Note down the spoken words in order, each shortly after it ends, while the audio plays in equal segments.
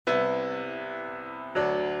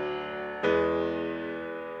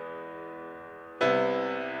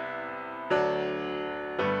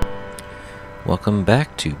Welcome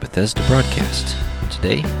back to Bethesda Broadcast.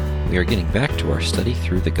 Today, we are getting back to our study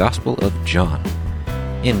through the Gospel of John.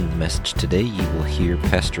 In the message today, you will hear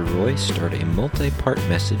Pastor Roy start a multi-part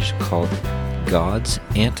message called God's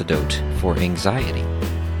Antidote for Anxiety.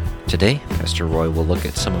 Today, Pastor Roy will look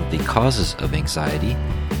at some of the causes of anxiety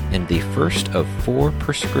and the first of 4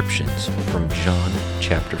 prescriptions from John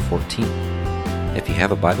chapter 14. If you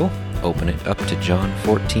have a Bible, open it up to John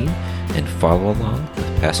 14 and follow along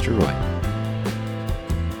with Pastor Roy.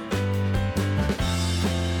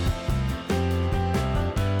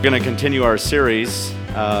 We're going to continue our series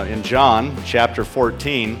in John chapter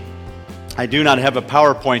 14. I do not have a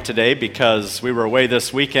PowerPoint today because we were away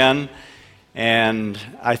this weekend, and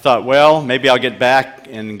I thought, well, maybe I'll get back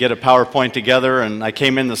and get a PowerPoint together, and I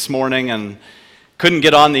came in this morning and couldn't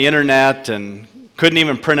get on the internet and couldn't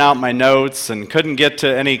even print out my notes and couldn't get to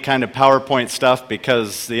any kind of PowerPoint stuff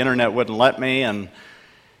because the internet wouldn't let me, and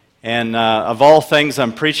of all things,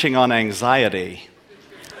 I'm preaching on anxiety.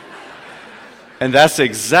 And that's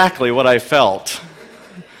exactly what I felt.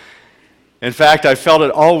 In fact, I felt it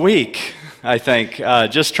all week, I think,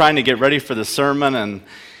 just trying to get ready for the sermon and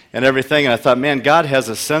everything. And I thought, man, God has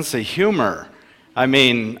a sense of humor. I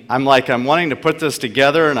mean, I'm wanting to put this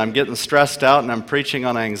together, and I'm getting stressed out, and I'm preaching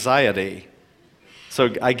on anxiety.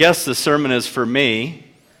 So I guess the sermon is for me.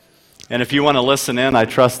 And if you want to listen in, I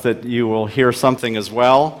trust that you will hear something as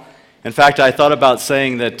well. In fact, I thought about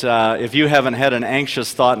saying that if you haven't had an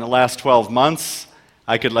anxious thought in the last 12 months,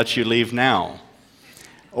 I could let you leave now.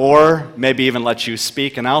 Or maybe even let you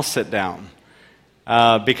speak and I'll sit down.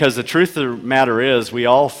 Because the truth of the matter is, we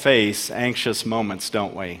all face anxious moments,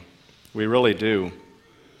 don't we? We really do.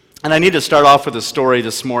 And I need to start off with a story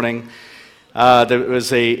this morning.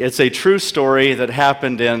 It's a true story that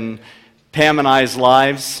happened in Pam and I's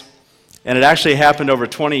lives. And it actually happened over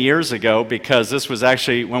 20 years ago because this was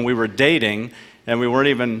actually when we were dating and we weren't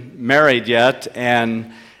even married yet.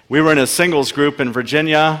 And we were in a singles group in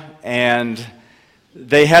Virginia, and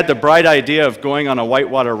they had the bright idea of going on a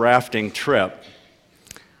whitewater rafting trip.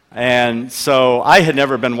 And so I had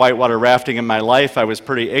never been whitewater rafting in my life. I was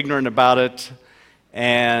pretty ignorant about it.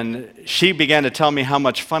 And she began to tell me how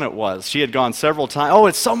much fun it was. She had gone several times. Oh,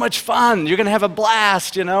 it's so much fun. You're going to have a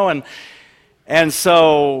blast, you know. And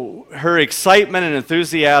so her excitement and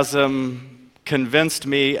enthusiasm convinced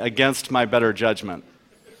me against my better judgment.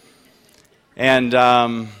 And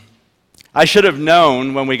I should have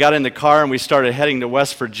known when we got in the car and we started heading to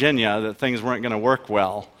West Virginia that things weren't going to work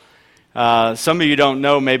well. Some of you don't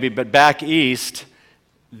know maybe, but back east,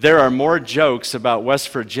 there are more jokes about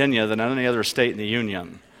West Virginia than any other state in the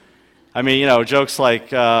Union. I mean, jokes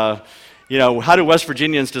like, how do West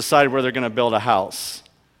Virginians decide where they're going to build a house?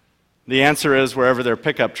 The answer is wherever their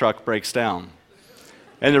pickup truck breaks down.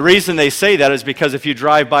 And the reason they say that is because if you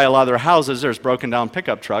drive by a lot of their houses, there's broken down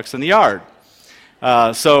pickup trucks in the yard.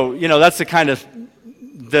 So that's the kind of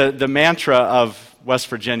the mantra of West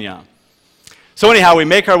Virginia. So anyhow, we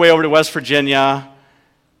make our way over to West Virginia.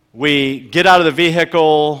 We get out of the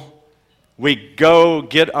vehicle. We go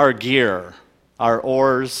get our gear, our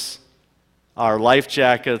oars, our life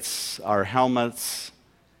jackets, our helmets.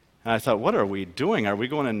 And I thought, what are we doing? Are we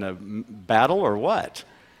going into battle or what?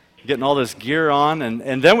 Getting all this gear on.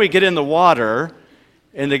 And then we get in the water,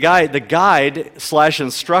 and the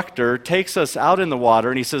guide/instructor takes us out in the water,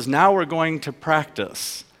 and he says, now we're going to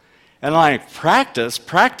practice. And I'm like, practice?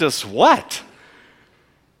 Practice what?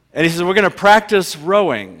 And he says, we're going to practice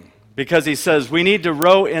rowing, because he says, we need to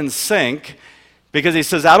row in sync, because he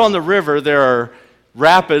says, out on the river there are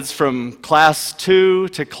rapids from class 2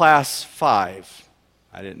 to class 5.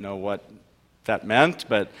 I didn't know what that meant,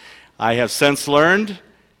 but I have since learned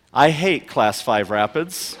I hate class 5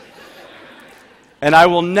 rapids. And I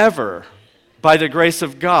will never, by the grace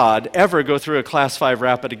of God, ever go through a class 5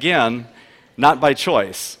 rapid again, not by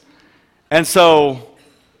choice. And so,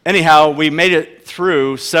 anyhow, we made it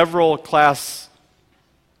through several class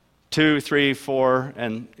 2, 3, 4,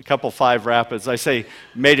 and a couple 5 rapids. I say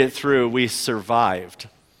made it through, we survived.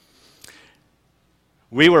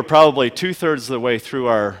 We were probably 2/3 of the way through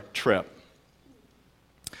our trip.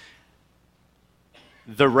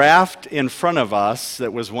 The raft in front of us,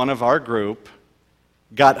 that was one of our group,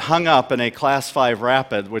 got hung up in a class 5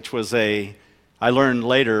 rapid, which was I learned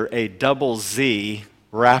later, a double Z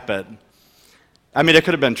rapid. I mean, it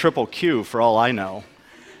could have been triple Q for all I know.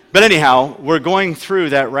 But anyhow, we're going through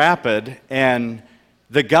that rapid, and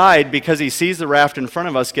the guide, because he sees the raft in front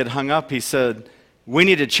of us get hung up, he said, we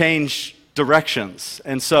need to change directions.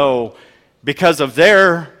 And so, because of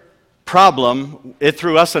their problem, it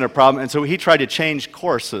threw us in a problem, and so he tried to change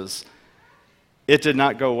courses. It did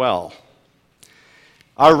not go well.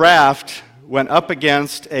 Our raft went up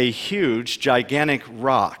against a huge, gigantic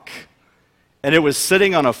rock. And it was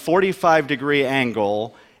sitting on a 45-degree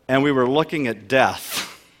angle, and we were looking at death.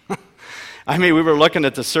 I mean, we were looking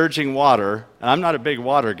at the surging water, and I'm not a big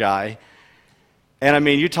water guy. And I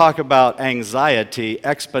mean, you talk about anxiety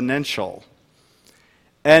exponential.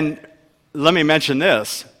 And let me mention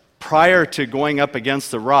this. Prior to going up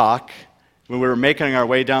against the rock, when we were making our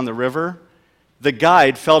way down the river, the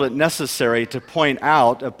guide felt it necessary to point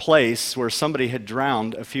out a place where somebody had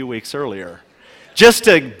drowned a few weeks earlier, just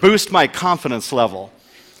to boost my confidence level.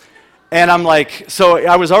 And I'm like, so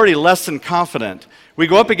I was already less than confident. We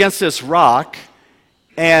go up against this rock,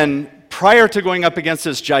 and prior to going up against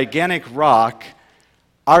this gigantic rock,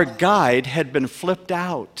 our guide had been flipped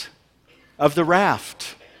out of the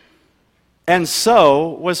raft. And so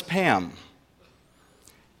was Pam.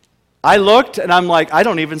 I looked, and I'm like, I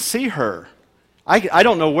don't even see her. I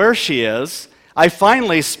don't know where she is. I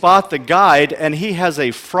finally spot the guide, and he has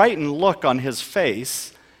a frightened look on his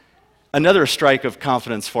face. Another strike of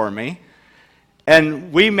confidence for me.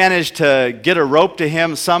 And we managed to get a rope to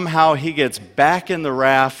him. Somehow he gets back in the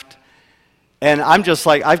raft. And I'm just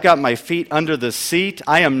like, I've got my feet under the seat.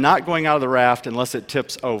 I am not going out of the raft unless it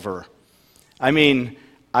tips over. I mean,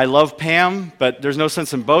 I love Pam, but there's no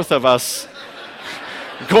sense in both of us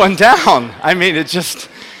going down. I mean,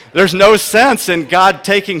 there's no sense in God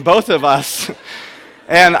taking both of us.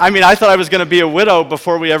 And I mean, I thought I was going to be a widow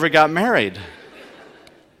before we ever got married.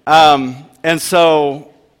 And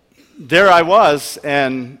so there I was,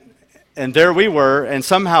 and there we were, and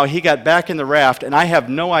somehow he got back in the raft, and I have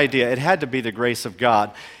no idea. It had to be the grace of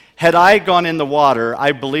God. Had I gone in the water,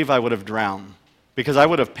 I believe I would have drowned, because I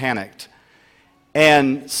would have panicked.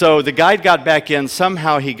 And so the guide got back in.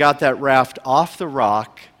 Somehow he got that raft off the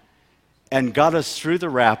rock and got us through the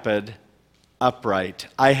rapid upright.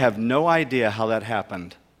 I have no idea how that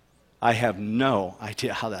happened. I have no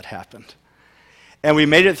idea how that happened. And we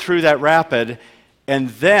made it through that rapid, and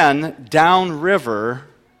then downriver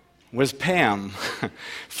was Pam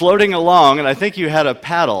floating along, and I think you had a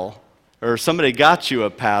paddle, or somebody got you a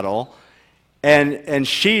paddle, and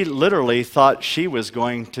she literally thought she was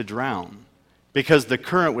going to drown because the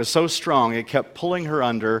current was so strong, it kept pulling her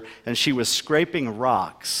under, and she was scraping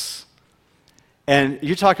rocks. And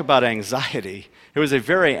you talk about anxiety. It was a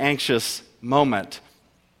very anxious moment.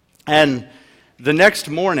 And the next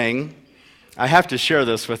morning, I have to share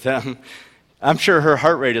this with them. I'm sure her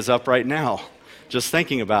heart rate is up right now, just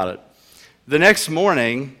thinking about it. The next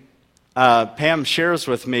morning, Pam shares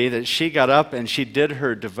with me that she got up and she did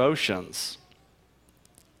her devotions.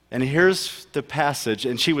 And here's the passage,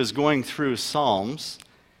 and she was going through Psalms,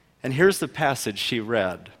 and here's the passage she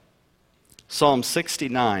read. Psalm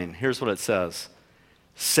 69, here's what it says.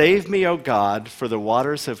 Save me, O God, for the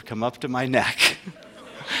waters have come up to my neck.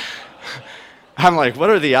 I'm like, what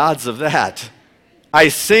are the odds of that? I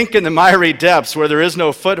sink in the miry depths where there is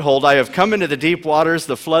no foothold. I have come into the deep waters,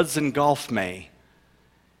 the floods engulf me.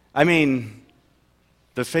 I mean,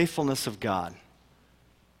 the faithfulness of God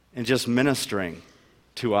and just ministering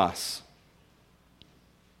to us.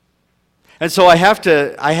 And so I have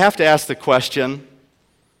to ask the question,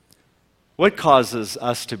 what causes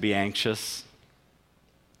us to be anxious?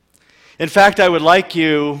 In fact, I would like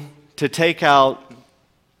you to take out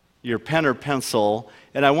your pen or pencil,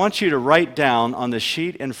 and I want you to write down on the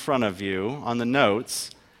sheet in front of you, on the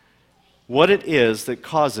notes, what it is that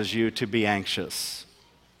causes you to be anxious.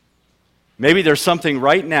 Maybe there's something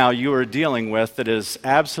right now you are dealing with that is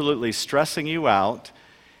absolutely stressing you out,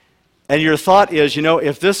 and your thought is,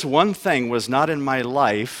 if this one thing was not in my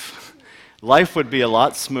life, life would be a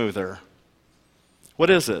lot smoother. What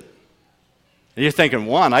is it? And you're thinking,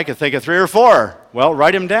 one, I could think of 3 or 4. Well,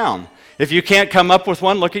 write them down. If you can't come up with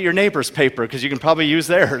one, look at your neighbor's paper, because you can probably use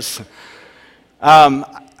theirs.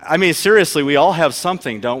 I mean, seriously, we all have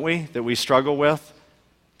something, don't we, that we struggle with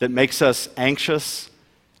that makes us anxious.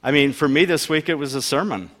 I mean, for me this week, it was a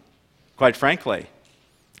sermon, quite frankly.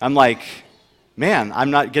 I'm like, man,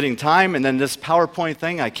 I'm not getting time, and then this PowerPoint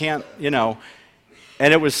thing, I can't, and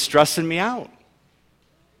it was stressing me out.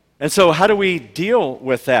 And so how do we deal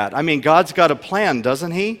with that? I mean, God's got a plan,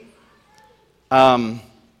 doesn't he?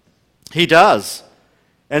 He does.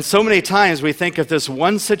 And so many times we think if this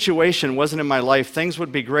one situation wasn't in my life, things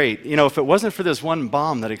would be great. If it wasn't for this one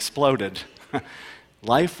bomb that exploded,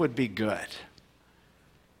 life would be good.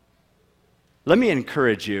 Let me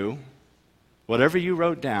encourage you, whatever you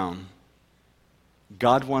wrote down,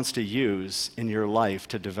 God wants to use in your life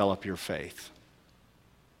to develop your faith.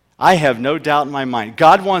 I have no doubt in my mind.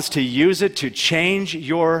 God wants to use it to change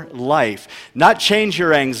your life. Not change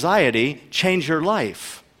your anxiety, change your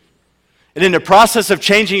life. And in the process of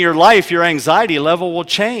changing your life, your anxiety level will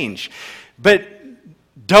change. But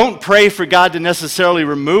don't pray for God to necessarily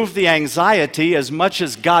remove the anxiety as much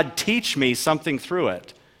as God teach me something through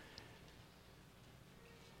it.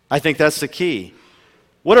 I think that's the key.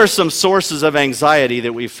 What are some sources of anxiety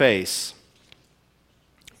that we face?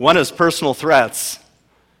 One is personal threats,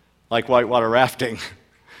 like whitewater rafting.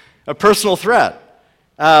 A personal threat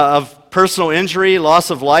of personal injury, loss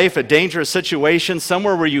of life, a dangerous situation,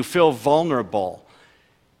 somewhere where you feel vulnerable.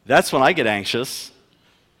 That's when I get anxious.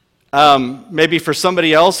 Maybe for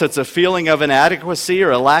somebody else, it's a feeling of inadequacy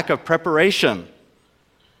or a lack of preparation.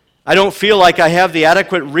 I don't feel like I have the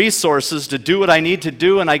adequate resources to do what I need to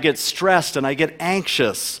do, and I get stressed and I get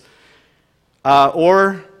anxious.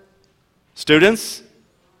 Or, students,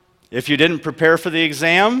 if you didn't prepare for the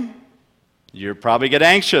exam, you probably get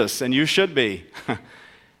anxious, and you should be.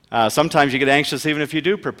 Sometimes you get anxious even if you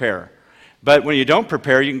do prepare. But when you don't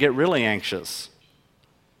prepare, you can get really anxious.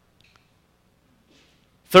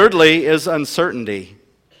 Thirdly is uncertainty.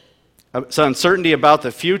 It's uncertainty about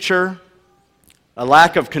the future, a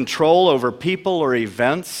lack of control over people or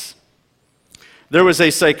events. There was a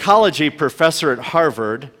psychology professor at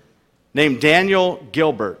Harvard named Daniel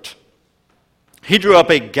Gilbert. He drew up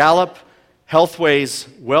a Gallup Healthways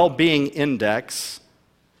Well-Being Index,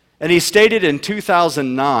 and he stated in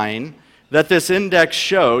 2009 that this index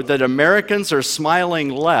showed that Americans are smiling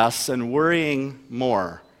less and worrying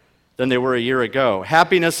more than they were a year ago.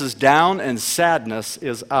 Happiness is down and sadness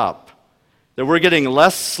is up. That we're getting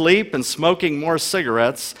less sleep and smoking more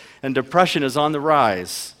cigarettes, and depression is on the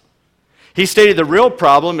rise. He stated the real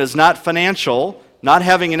problem is not financial, not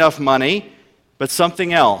having enough money, but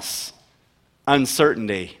something else: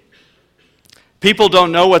 uncertainty. People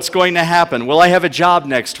don't know what's going to happen. Will I have a job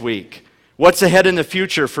next week? What's ahead in the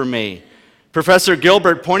future for me? Professor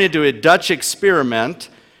Gilbert pointed to a Dutch experiment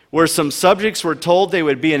where some subjects were told they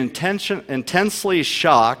would be intensely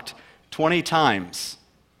shocked 20 times.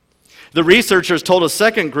 The researchers told a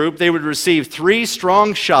second group they would receive 3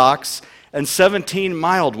 strong shocks and 17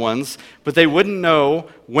 mild ones, but they wouldn't know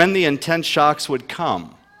when the intense shocks would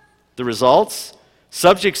come. The results?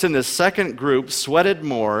 Subjects in the second group sweated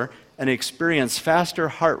more and experienced faster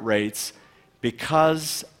heart rates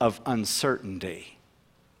because of uncertainty.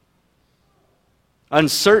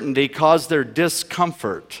 Uncertainty caused their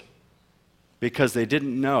discomfort because they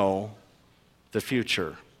didn't know the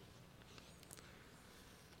future.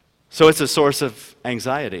 So it's a source of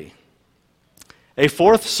anxiety. A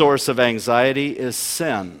fourth source of anxiety is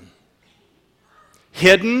sin.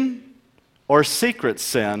 Hidden or secret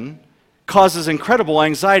sin causes incredible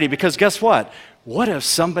anxiety because guess what? What if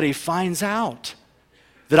somebody finds out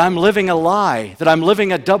that I'm living a lie, that I'm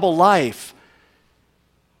living a double life,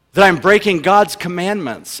 that I'm breaking God's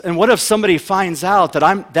commandments? And what if somebody finds out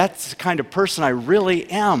that that's the kind of person I really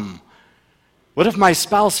am? What if my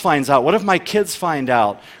spouse finds out? What if my kids find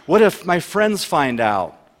out? What if my friends find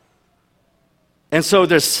out? And so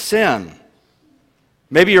there's sin.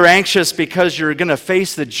 Maybe you're anxious because you're going to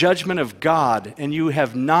face the judgment of God and you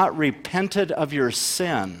have not repented of your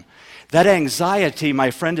sin. That anxiety,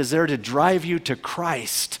 my friend, is there to drive you to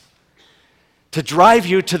Christ, to drive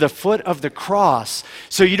you to the foot of the cross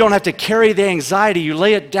so you don't have to carry the anxiety. You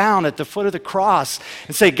lay it down at the foot of the cross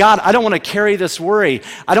and say, God, I don't want to carry this worry.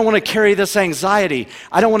 I don't want to carry this anxiety.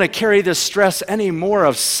 I don't want to carry this stress anymore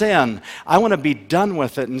of sin. I want to be done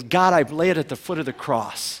with it. And God, I lay it at the foot of the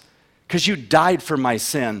cross because you died for my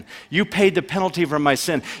sin. You paid the penalty for my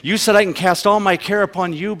sin. You said I can cast all my care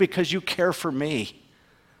upon you because you care for me.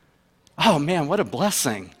 Oh man, what a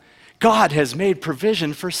blessing. God has made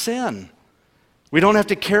provision for sin. We don't have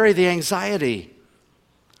to carry the anxiety.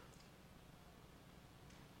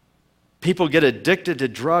 People get addicted to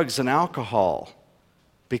drugs and alcohol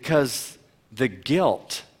because the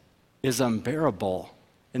guilt is unbearable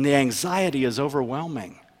and the anxiety is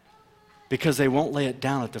overwhelming because they won't lay it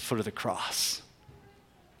down at the foot of the cross.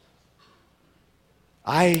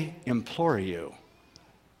 I implore you,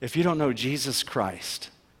 if you don't know Jesus Christ,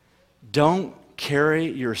 don't carry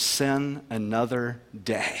your sin another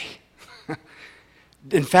day.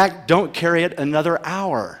 In fact, don't carry it another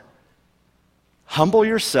hour. Humble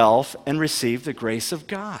yourself and receive the grace of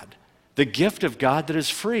God, the gift of God that is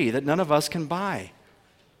free, that none of us can buy.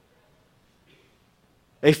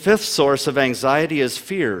 A fifth source of anxiety is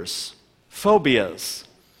fears, phobias.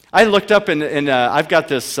 I looked up, I've got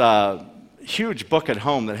this huge book at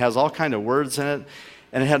home that has all kind of words in it,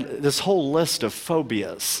 and it had this whole list of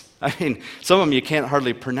phobias. I mean, some of them you can't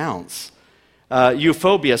hardly pronounce.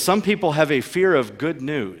 Euphobia. Some people have a fear of good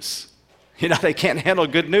news. You know, they can't handle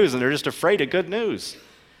good news and they're just afraid of good news.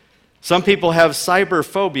 Some people have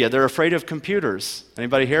cyberphobia. They're afraid of computers.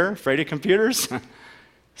 Anybody here afraid of computers?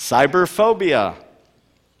 Cyberphobia.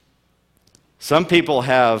 Some people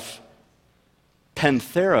have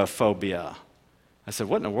pantherophobia. I said,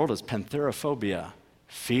 what in the world is pantherophobia?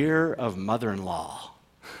 Fear of mother-in-law.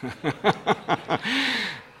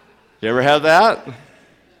 You ever have that?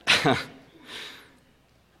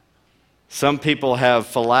 Some people have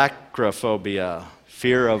phylacterophobia,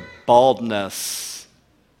 fear of baldness.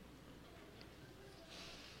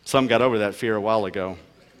 Some got over that fear a while ago.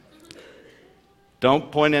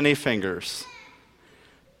 Don't point any fingers.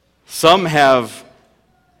 Some have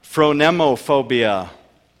phronemophobia.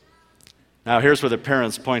 Now here's where the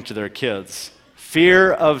parents point to their kids.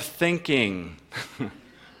 Fear of thinking.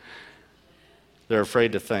 They're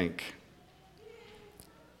afraid to think.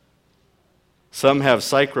 Some have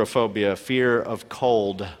psychrophobia, fear of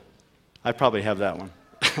cold. I probably have that one.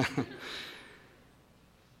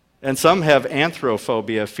 And some have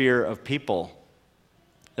anthrophobia, fear of people.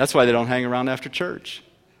 That's why they don't hang around after church.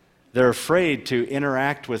 They're afraid to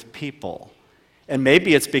interact with people. And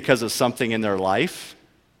maybe it's because of something in their life.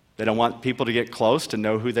 They don't want people to get close to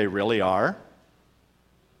know who they really are.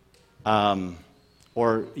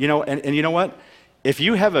 Or, you know, and you know what? If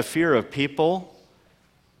you have a fear of people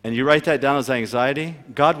and you write that down as anxiety,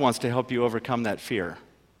 God wants to help you overcome that fear.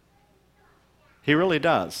 He really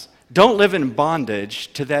does. Don't live in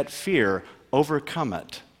bondage to that fear. Overcome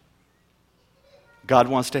it. God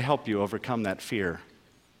wants to help you overcome that fear.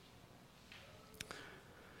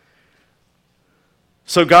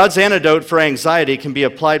 So God's antidote for anxiety can be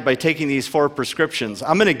applied by taking these 4 prescriptions.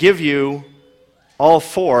 I'm going to give you all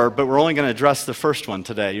 4, but we're only going to address the first one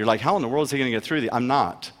today. You're like, how in the world is he going to get through these? I'm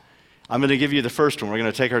not. I'm going to give you the first one. We're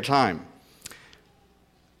going to take our time.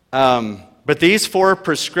 But these 4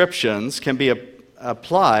 prescriptions can be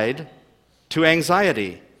applied to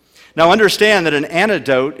anxiety. Now understand that an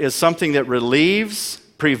antidote is something that relieves,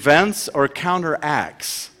 prevents, or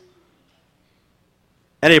counteracts.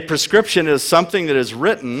 And a prescription is something that is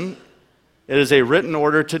written. It is a written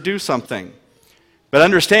order to do something. But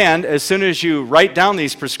understand, as soon as you write down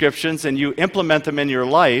these prescriptions and you implement them in your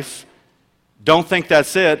life, don't think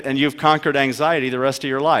that's it and you've conquered anxiety the rest of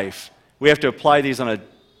your life. We have to apply these on a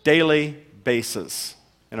daily basis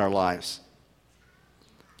in our lives.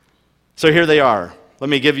 So here they are. Let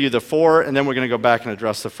me give you the 4, and then we're going to go back and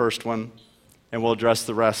address the first one, and we'll address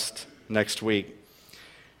the rest next week.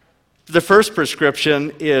 The first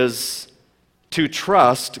prescription is to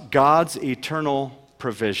trust God's eternal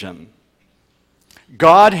provision.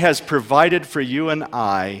 God has provided for you and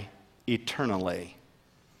I eternally.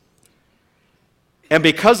 And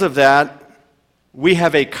because of that, we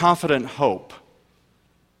have a confident hope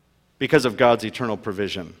because of God's eternal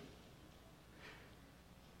provision.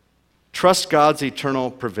 Trust God's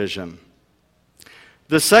eternal provision.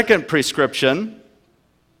 The second prescription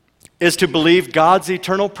is to believe God's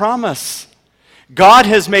eternal promise. God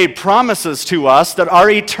has made promises to us that are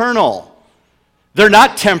eternal. They're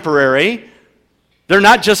not temporary. They're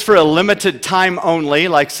not just for a limited time only,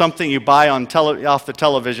 like something you buy off the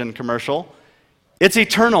television commercial. It's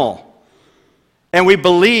eternal. And we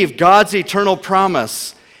believe God's eternal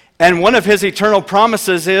promise. And one of his eternal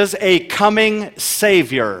promises is a coming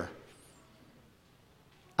Savior.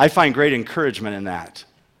 I find great encouragement in that.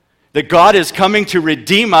 That God is coming to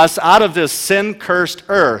redeem us out of this sin-cursed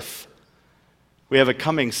earth. We have a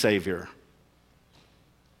coming Savior.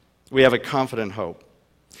 We have a confident hope.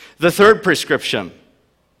 The third prescription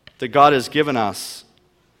that God has given us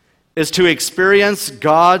is to experience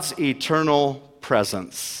God's eternal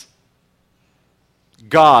presence.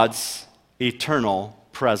 God's eternal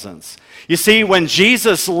presence. You see, when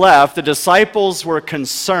Jesus left, the disciples were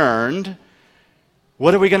concerned.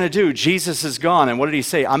 What are we going to do? Jesus is gone. And what did he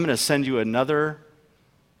say? I'm going to send you another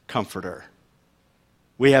comforter.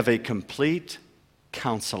 We have a complete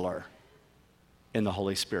counselor in the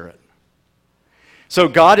Holy Spirit. So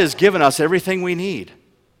God has given us everything we need.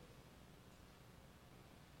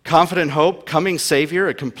 Confident hope, coming Savior,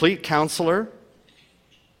 a complete counselor,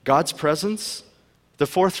 God's presence. The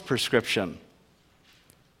fourth prescription.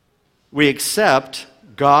 We accept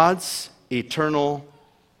God's eternal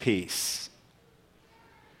peace.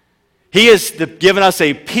 He has given us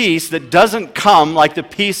a peace that doesn't come like the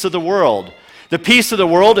peace of the world. The peace of the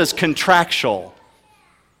world is contractual.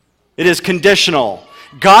 It is conditional.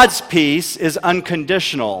 God's peace is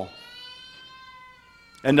unconditional.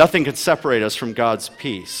 And nothing can separate us from God's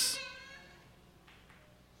peace.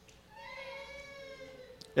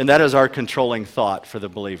 And that is our controlling thought for the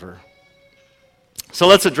believer. So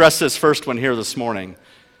let's address this first one here this morning.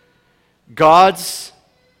 God's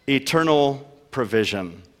eternal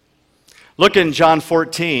provision. Look in John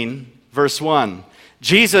 14, verse 1.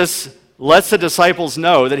 Jesus lets the disciples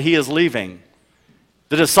know that he is leaving.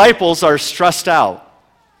 The disciples are stressed out.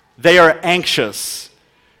 They are anxious.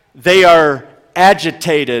 They are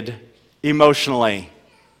agitated emotionally.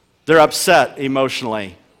 They're upset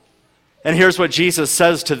emotionally. And here's what Jesus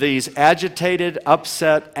says to these agitated,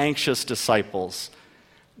 upset, anxious disciples.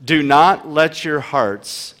 Do not let your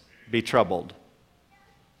hearts be troubled.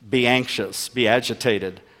 Be anxious, be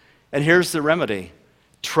agitated. And here's the remedy.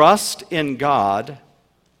 Trust in God.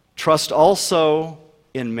 Trust also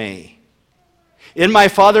in me. In my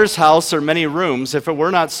Father's house are many rooms. If it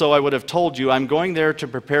were not so, I would have told you. I'm going there to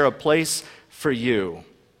prepare a place for you.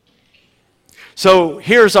 So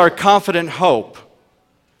here's our confident hope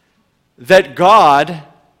that God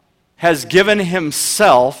has given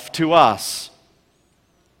himself to us.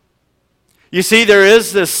 You see, there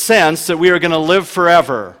is this sense that we are going to live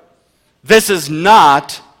forever. This is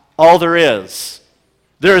not all there is.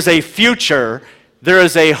 There is a future. There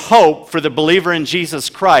is a hope for the believer in Jesus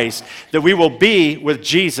Christ that we will be with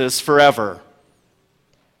Jesus forever.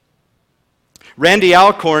 Randy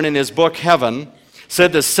Alcorn, in his book Heaven,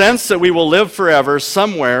 said the sense that we will live forever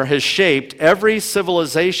somewhere has shaped every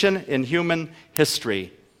civilization in human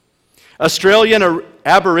history. Australian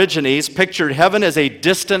Aborigines pictured heaven as a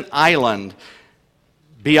distant island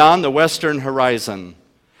beyond the western horizon.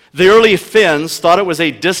 The early Finns thought it was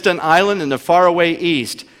a distant island in the faraway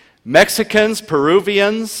east. Mexicans,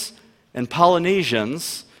 Peruvians, and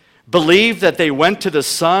Polynesians believed that they went to the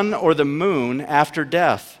sun or the moon after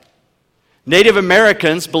death. Native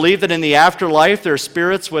Americans believed that in the afterlife their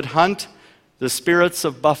spirits would hunt the spirits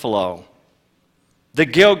of buffalo. The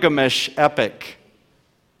Gilgamesh epic,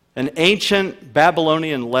 an ancient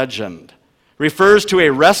Babylonian legend, refers to a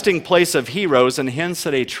resting place of heroes and hints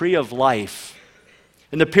at a tree of life.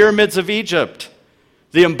 In the pyramids of Egypt,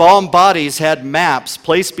 the embalmed bodies had maps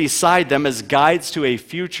placed beside them as guides to a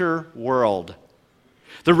future world.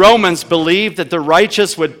 The Romans believed that the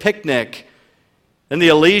righteous would picnic in the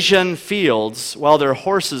Elysian fields while their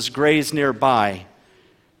horses grazed nearby.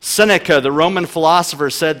 Seneca, the Roman philosopher,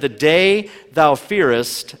 said, "The day thou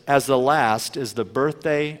fearest as the last is the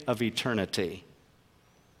birthday of eternity."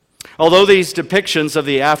 Although these depictions of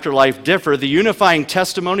the afterlife differ, the unifying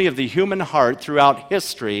testimony of the human heart throughout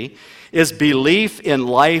history is belief in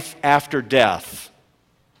life after death.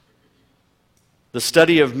 The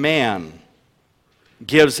study of man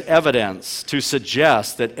gives evidence to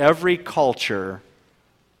suggest that every culture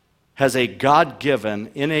has a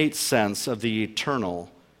God-given, innate sense of the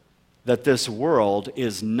eternal, that this world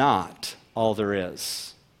is not all there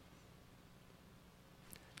is.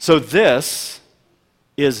 So this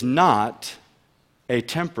is not a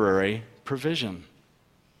temporary provision.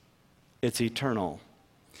 It's eternal.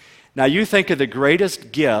 Now you think of the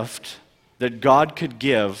greatest gift that God could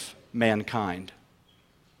give mankind.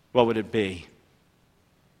 What would it be?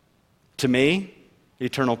 To me,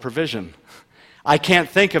 eternal provision. I can't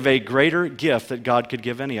think of a greater gift that God could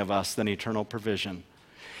give any of us than eternal provision.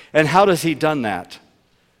 And how has he done that?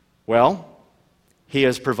 Well, he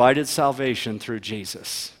has provided salvation through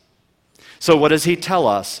Jesus. So what does he tell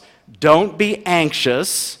us? Don't be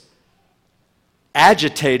anxious,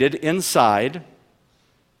 agitated inside.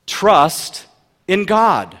 Trust in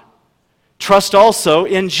God. Trust also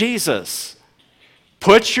in Jesus.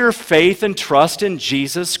 Put your faith and trust in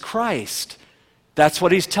Jesus Christ. That's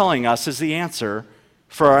what he's telling us is the answer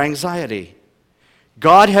for our anxiety.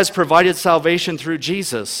 God has provided salvation through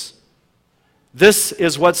Jesus. This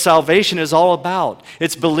is what salvation is all about.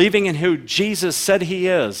 It's believing in who Jesus said he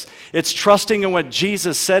is. It's trusting in what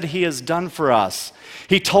Jesus said he has done for us.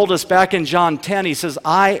 He told us back in John 10, he says,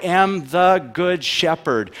 I am the good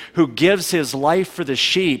shepherd who gives his life for the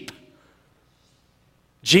sheep.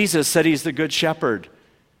 Jesus said he's the good shepherd.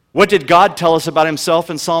 What did God tell us about himself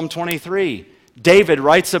in Psalm 23? David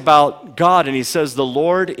writes about God and he says, the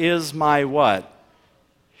Lord is my what?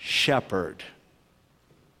 Shepherd.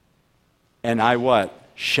 And I what?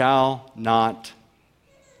 Shall not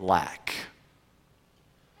lack.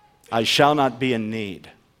 I shall not be in need.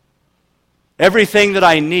 Everything that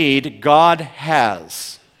I need, God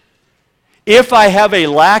has. If I have a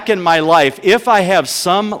lack in my life, if I have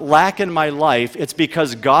some lack in my life, it's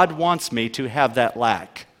because God wants me to have that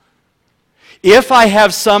lack. If I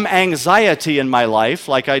have some anxiety in my life,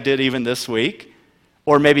 like I did even this week,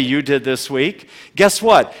 or maybe you did this week, guess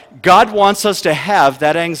what? God wants us to have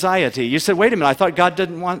that anxiety. You said, wait a minute, I thought God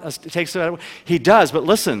didn't want us to take so that. He does, but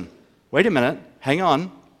listen, wait a minute, hang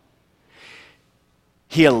on.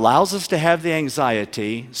 He allows us to have the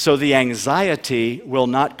anxiety, so the anxiety will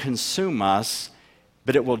not consume us,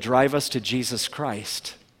 but it will drive us to Jesus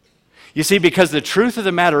Christ. You see, because the truth of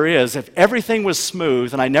the matter is, if everything was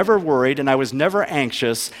smooth and I never worried and I was never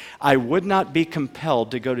anxious, I would not be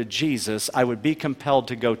compelled to go to Jesus. I would be compelled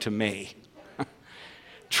to go to me.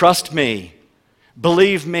 Trust me.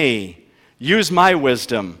 Believe me. Use my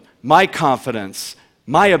wisdom, my confidence,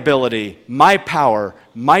 my ability, my power,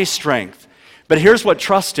 my strength. But here's what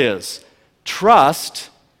trust is. Trust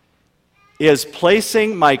is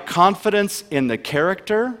placing my confidence in the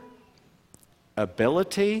character,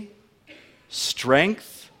 ability,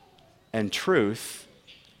 strength, and truth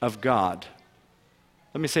of God.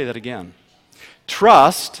 Let me say that again.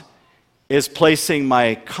 Trust is placing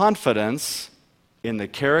my confidence in the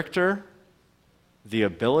character, the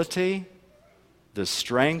ability, the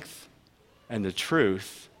strength, and the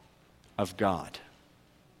truth of God.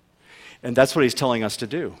 And that's what he's telling us to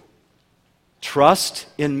do. Trust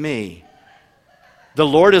in me. The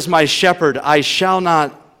Lord is my shepherd, I shall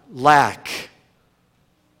not lack.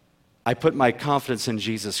 I put my confidence in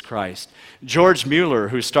Jesus Christ. George Mueller,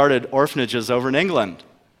 who started orphanages over in England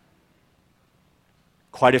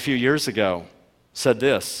quite a few years ago, said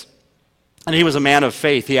this. And he was a man of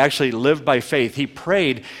faith. He actually lived by faith. He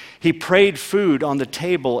prayed food on the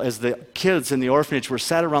table as the kids in the orphanage were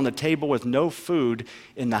sat around the table with no food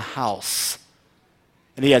in the house.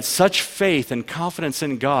 And he had such faith and confidence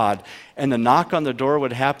in God, and the knock on the door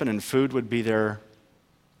would happen and food would be there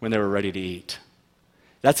when they were ready to eat.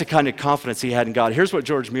 That's the kind of confidence he had in God. Here's what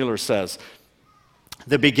George Mueller says.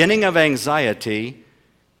 The beginning of anxiety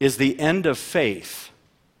is the end of faith,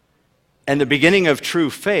 and the beginning of true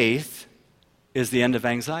faith is the end of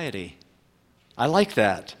anxiety. I like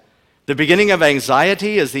that. The beginning of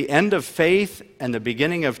anxiety is the end of faith, and the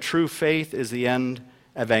beginning of true faith is the end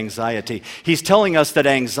of anxiety. He's telling us that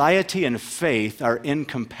anxiety and faith are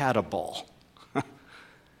incompatible.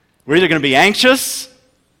 We're either going to be anxious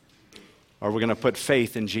or we're going to put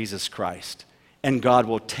faith in Jesus Christ, and God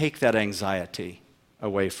will take that anxiety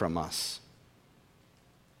away from us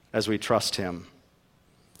as we trust him.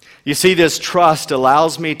 You see, this trust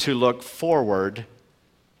allows me to look forward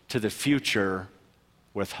to the future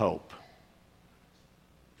with hope.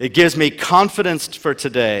 It gives me confidence for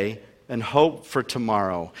today and hope for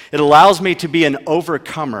tomorrow. It allows me to be an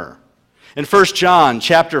overcomer. In 1 John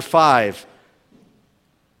chapter 5,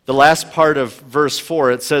 the last part of verse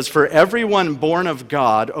 4, it says, "For everyone born of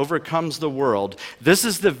God overcomes the world. This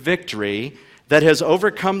is the victory that has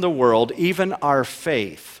overcome the world, even our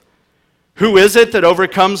faith." Who is it that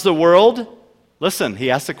overcomes the world? Listen, he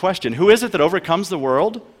asks the question, who is it that overcomes the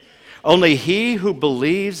world? Only he who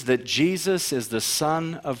believes that Jesus is the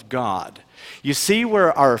Son of God. You see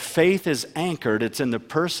where our faith is anchored. It's in the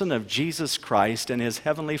person of Jesus Christ and his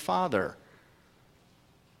heavenly Father.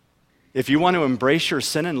 If you want to embrace your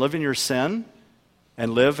sin and live in your sin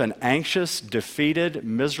and live an anxious, defeated,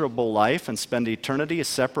 miserable life and spend eternity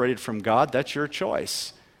separated from God, that's your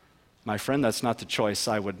choice. My friend, that's not the choice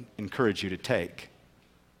I would encourage you to take.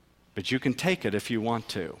 But you can take it if you want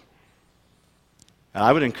to. And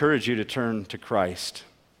I would encourage you to turn to Christ.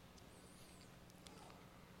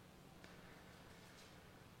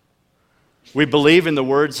 We believe in the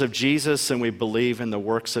words of Jesus and we believe in the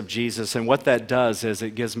works of Jesus, and what that does is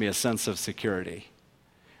it gives me a sense of security.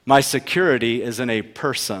 My security is in a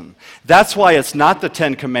person. That's why it's not the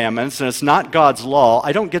Ten Commandments and it's not God's law.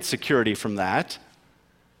 I don't get security from that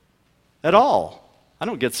at all. I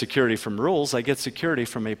don't get security from rules. I get security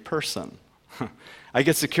from a person. I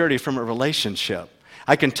get security from a relationship.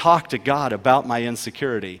 I can talk to God about my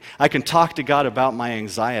insecurity. I can talk to God about my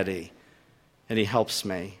anxiety, and he helps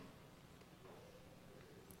me.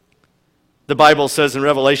 The Bible says in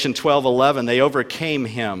Revelation 12:11, they overcame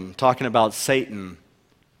him, talking about Satan.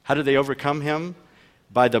 How did they overcome him?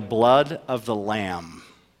 By the blood of the Lamb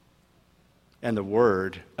and the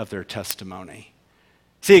word of their testimony.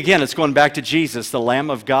 See, again, it's going back to Jesus, the Lamb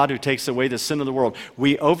of God who takes away the sin of the world.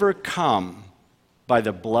 We overcome by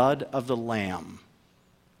the blood of the Lamb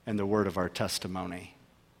and the word of our testimony.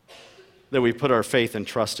 That we put our faith and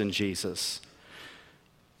trust in Jesus.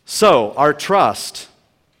 So, our trust.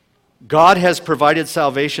 God has provided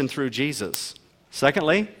salvation through Jesus.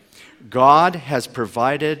 Secondly, God has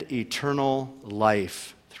provided eternal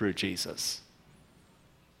life through Jesus.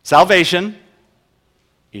 Salvation,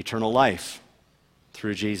 eternal life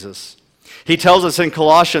through Jesus. He tells us in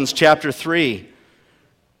Colossians chapter 3,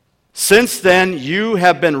 "Since then you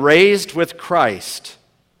have been raised with Christ.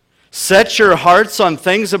 Set your hearts on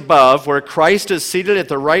things above, where Christ is seated at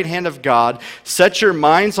the right hand of God. Set your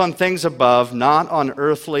minds on things above, not on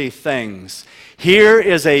earthly things." Here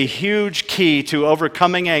is a huge key to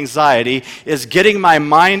overcoming anxiety, is getting my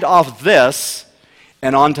mind off this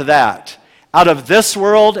and onto that. out of this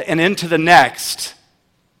world and into the next.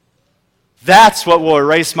 That's what will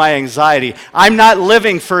erase my anxiety. I'm not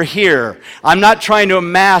living for here. I'm not trying to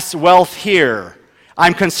amass wealth here.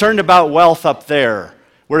 I'm concerned about wealth up there,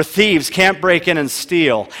 where thieves can't break in and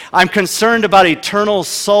steal. I'm concerned about eternal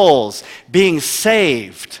souls being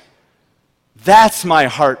saved. That's my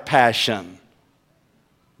heart passion.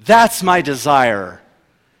 That's my desire.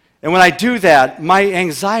 And when I do that, my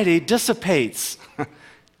anxiety dissipates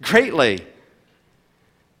greatly.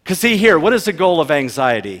 Because see here, what is the goal of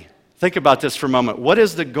anxiety? Think about this for a moment. What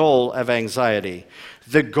is the goal of anxiety?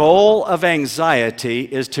 The goal of anxiety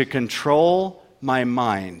is to control my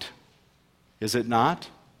mind. Is it not?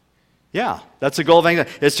 Yeah, that's the goal of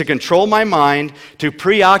anxiety. It's to control my mind, to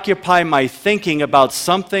preoccupy my thinking about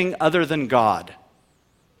something other than God.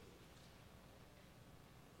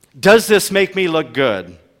 Does this make me look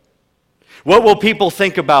good? What will people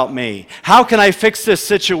think about me? How can I fix this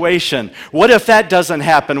situation? What if that doesn't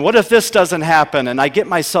happen? What if this doesn't happen? And I get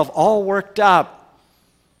myself all worked up.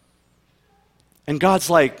 And God's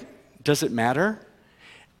like, does it matter?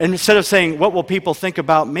 And instead of saying, what will people think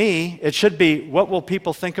about me? It should be, what will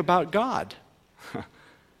people think about God?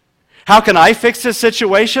 How can I fix this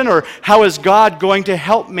situation? Or how is God going to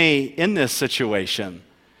help me in this situation?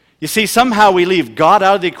 You see, somehow we leave God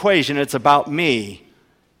out of the equation. It's about me.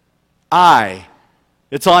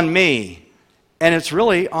 It's on me, and it's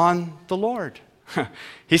really on the Lord.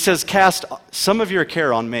 He says, cast some of your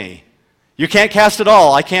care on me. You can't cast it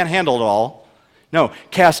all. I can't handle it all. No,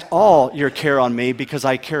 cast all your care on me because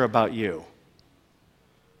I care about you.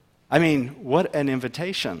 I mean, what an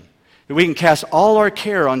invitation. That we can cast all our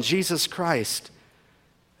care on Jesus Christ,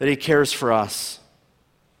 that he cares for us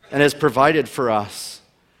and has provided for us.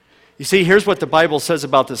 You see, here's what the Bible says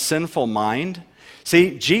about the sinful mind.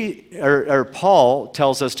 See, Paul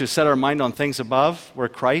tells us to set our mind on things above where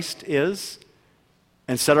Christ is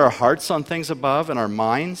and set our hearts on things above and our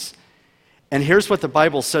minds. And here's what the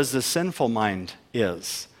Bible says the sinful mind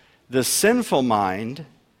is. The sinful mind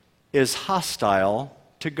is hostile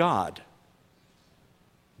to God.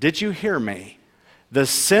 Did you hear me? The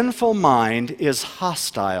sinful mind is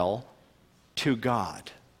hostile to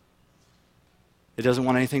God. It doesn't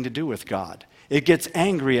want anything to do with God. It gets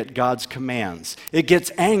angry at God's commands. It gets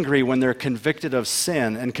angry when they're convicted of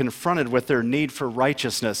sin and confronted with their need for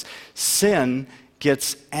righteousness. Sin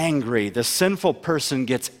gets angry. The sinful person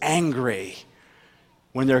gets angry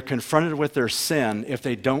when they're confronted with their sin. If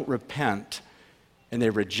they don't repent and they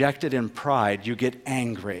reject it in pride, you get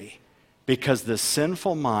angry because the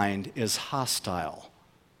sinful mind is hostile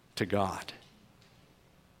to God.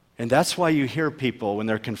 And that's why you hear people, when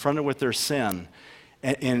they're confronted with their sin,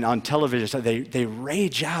 and on television, they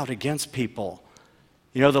rage out against people.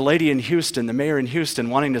 You know, the lady in Houston, the mayor in Houston,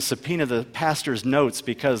 wanting to subpoena the pastor's notes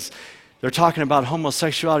because they're talking about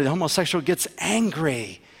homosexuality. The homosexual gets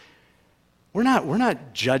angry. We're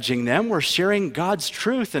not judging them. We're sharing God's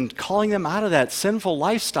truth and calling them out of that sinful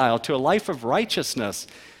lifestyle to a life of righteousness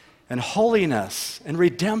and holiness and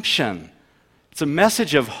redemption. It's a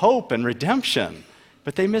message of hope and redemption,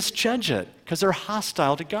 but they misjudge it because they're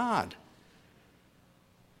hostile to God.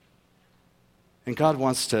 And God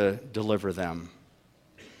wants to deliver them.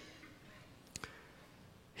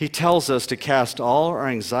 He tells us to cast all our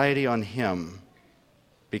anxiety on him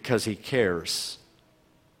because he cares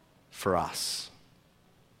for us.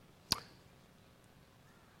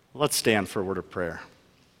 Let's stand for a word of prayer.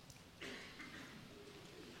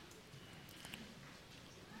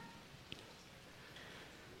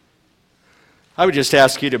 I would just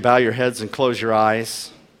ask you to bow your heads and close your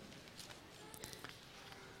eyes.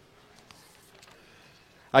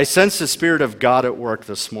 I sense the Spirit of God at work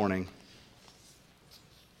this morning.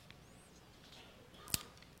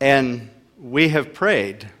 And we have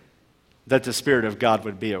prayed that the Spirit of God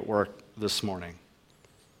would be at work this morning.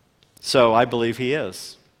 So I believe he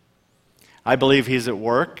is. I believe he's at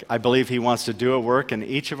work. I believe he wants to do a work in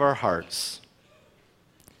each of our hearts.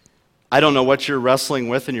 I don't know what you're wrestling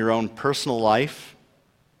with in your own personal life,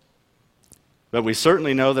 but we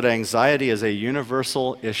certainly know that anxiety is a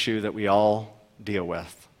universal issue that we all deal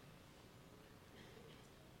with.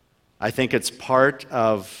 I think it's part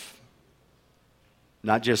of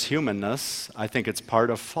not just humanness, I think it's part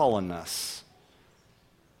of fallenness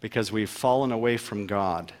because we've fallen away from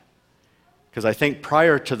God. Because I think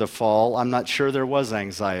prior to the fall, I'm not sure there was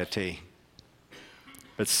anxiety,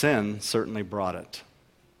 but sin certainly brought it.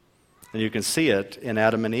 And you can see it in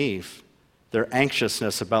Adam and Eve, their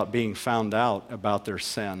anxiousness about being found out about their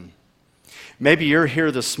sin. Maybe you're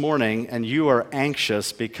here this morning and you are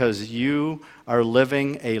anxious because you are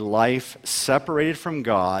living a life separated from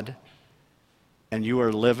God and you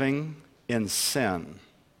are living in sin,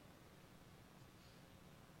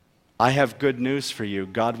 I have good news for you.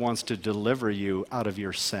 God wants to deliver you out of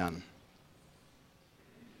your sin.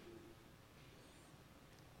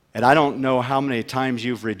 And I don't know how many times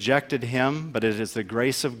you've rejected him, but it is the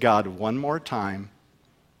grace of God one more time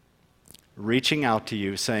reaching out to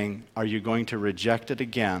you saying, are you going to reject it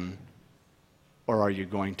again, or are you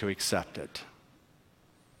going to accept it?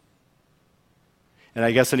 And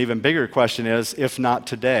I guess an even bigger question is, if not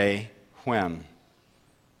today, when?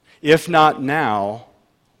 If not now,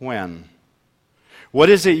 when? What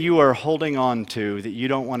is it you are holding on to that you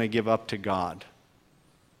don't want to give up to God?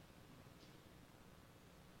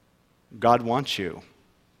 God wants you.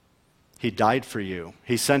 He died for you.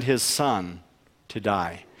 He sent his Son to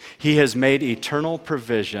die. He has made eternal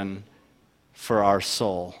provision for our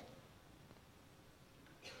soul.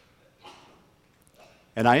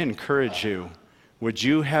 And I encourage you, would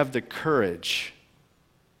you have the courage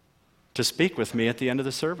to speak with me at the end of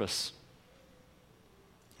the service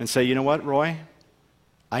and say, you know what, Roy?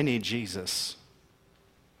 I need Jesus.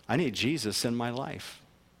 I need Jesus in my life.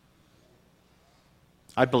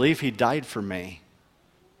 I believe he died for me,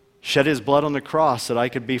 shed his blood on the cross that I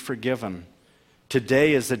could be forgiven.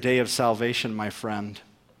 Today is the day of salvation, my friend.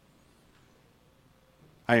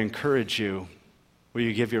 I encourage you, will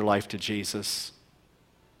you give your life to Jesus?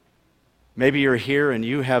 Maybe you're here and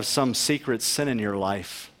you have some secret sin in your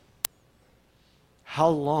life. How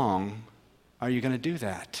long are you going to do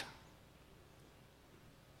that?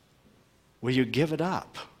 Will you give it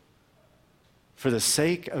up for the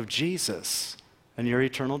sake of Jesus and your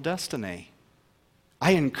eternal destiny?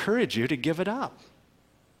 I encourage you to give it up.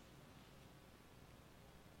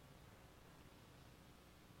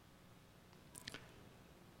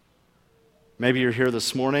 Maybe you're here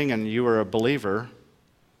this morning and you are a believer,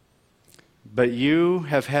 but you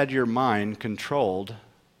have had your mind controlled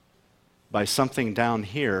by something down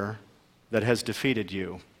here that has defeated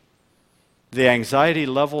you. The anxiety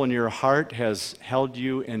level in your heart has held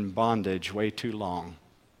you in bondage way too long.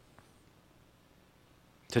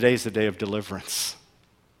 Today's the day of deliverance.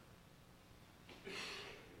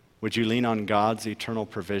 Would you lean on God's eternal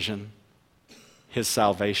provision, his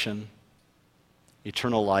salvation,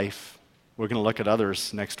 eternal life? We're going to look at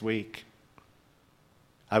others next week.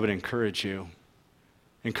 I would encourage you.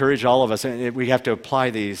 Encourage all of us. And we have to apply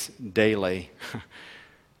these daily.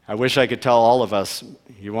 I wish I could tell all of us,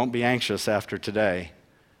 you won't be anxious after today.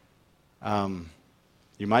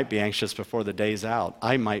 You might be anxious before the day's out.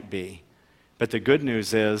 I might be. But the good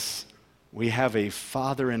news is we have a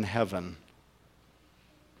Father in heaven.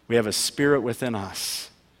 We have a Spirit within us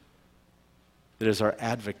that is our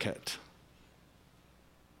advocate,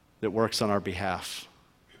 that works on our behalf.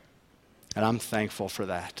 And I'm thankful for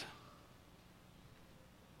that.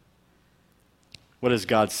 What is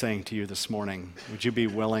God saying to you this morning? Would you be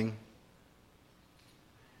willing?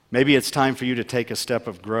 Maybe it's time for you to take a step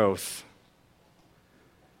of growth.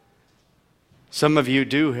 Some of you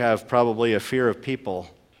do have probably a fear of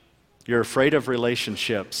people. You're afraid of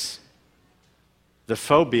relationships. The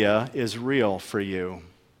phobia is real for you.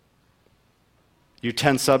 You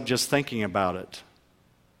tense up just thinking about it.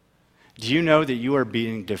 Do you know that you are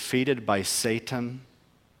being defeated by Satan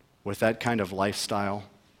with that kind of lifestyle?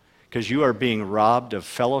 Because you are being robbed of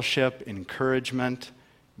fellowship, encouragement,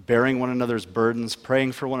 bearing one another's burdens,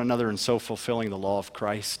 praying for one another, and so fulfilling the law of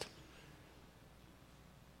Christ.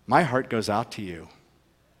 My heart goes out to you.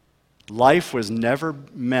 Life was never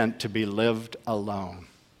meant to be lived alone.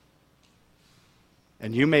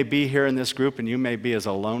 And you may be here in this group and you may be as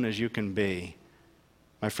alone as you can be.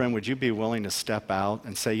 My friend, would you be willing to step out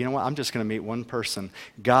and say, you know what, I'm just going to meet one person.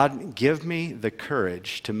 God, give me the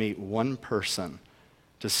courage to meet one person,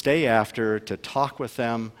 to stay after, to talk with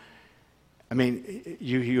them. I mean,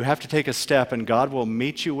 you have to take a step and God will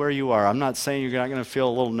meet you where you are. I'm not saying you're not going to feel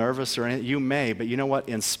a little nervous or anything. You may, but you know what?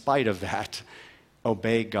 In spite of that,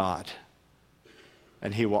 obey God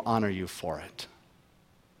and he will honor you for it.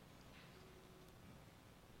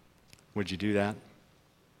 Would you do that?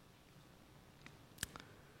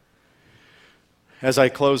 As I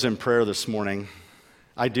close in prayer this morning,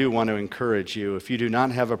 I do want to encourage you. If you do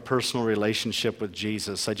not have a personal relationship with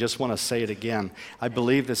Jesus, I just want to say it again. I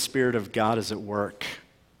believe the Spirit of God is at work.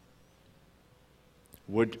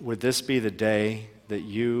 Would this be the day that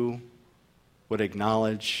you would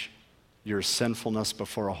acknowledge your sinfulness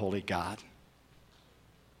before a holy God?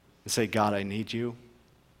 And say, God, I need you.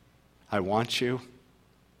 I want you.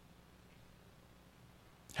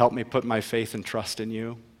 Help me put my faith and trust in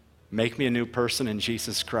you. Make me a new person in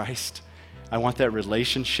Jesus Christ. I want that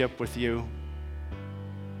relationship with you.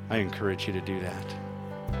 I encourage you to do that.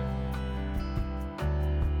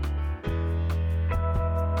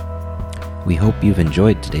 We hope you've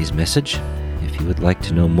enjoyed today's message. If you would like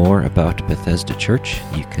to know more about Bethesda Church,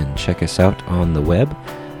 you can check us out on the web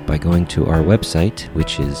by going to our website,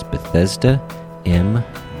 which is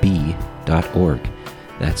BethesdaMB.org.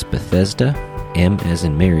 That's Bethesda, M as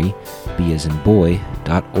in Mary, B as in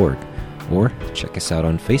boy.org. Or check us out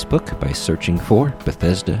on Facebook by searching for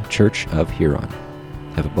Bethesda Church of Huron.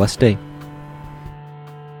 Have a blessed day.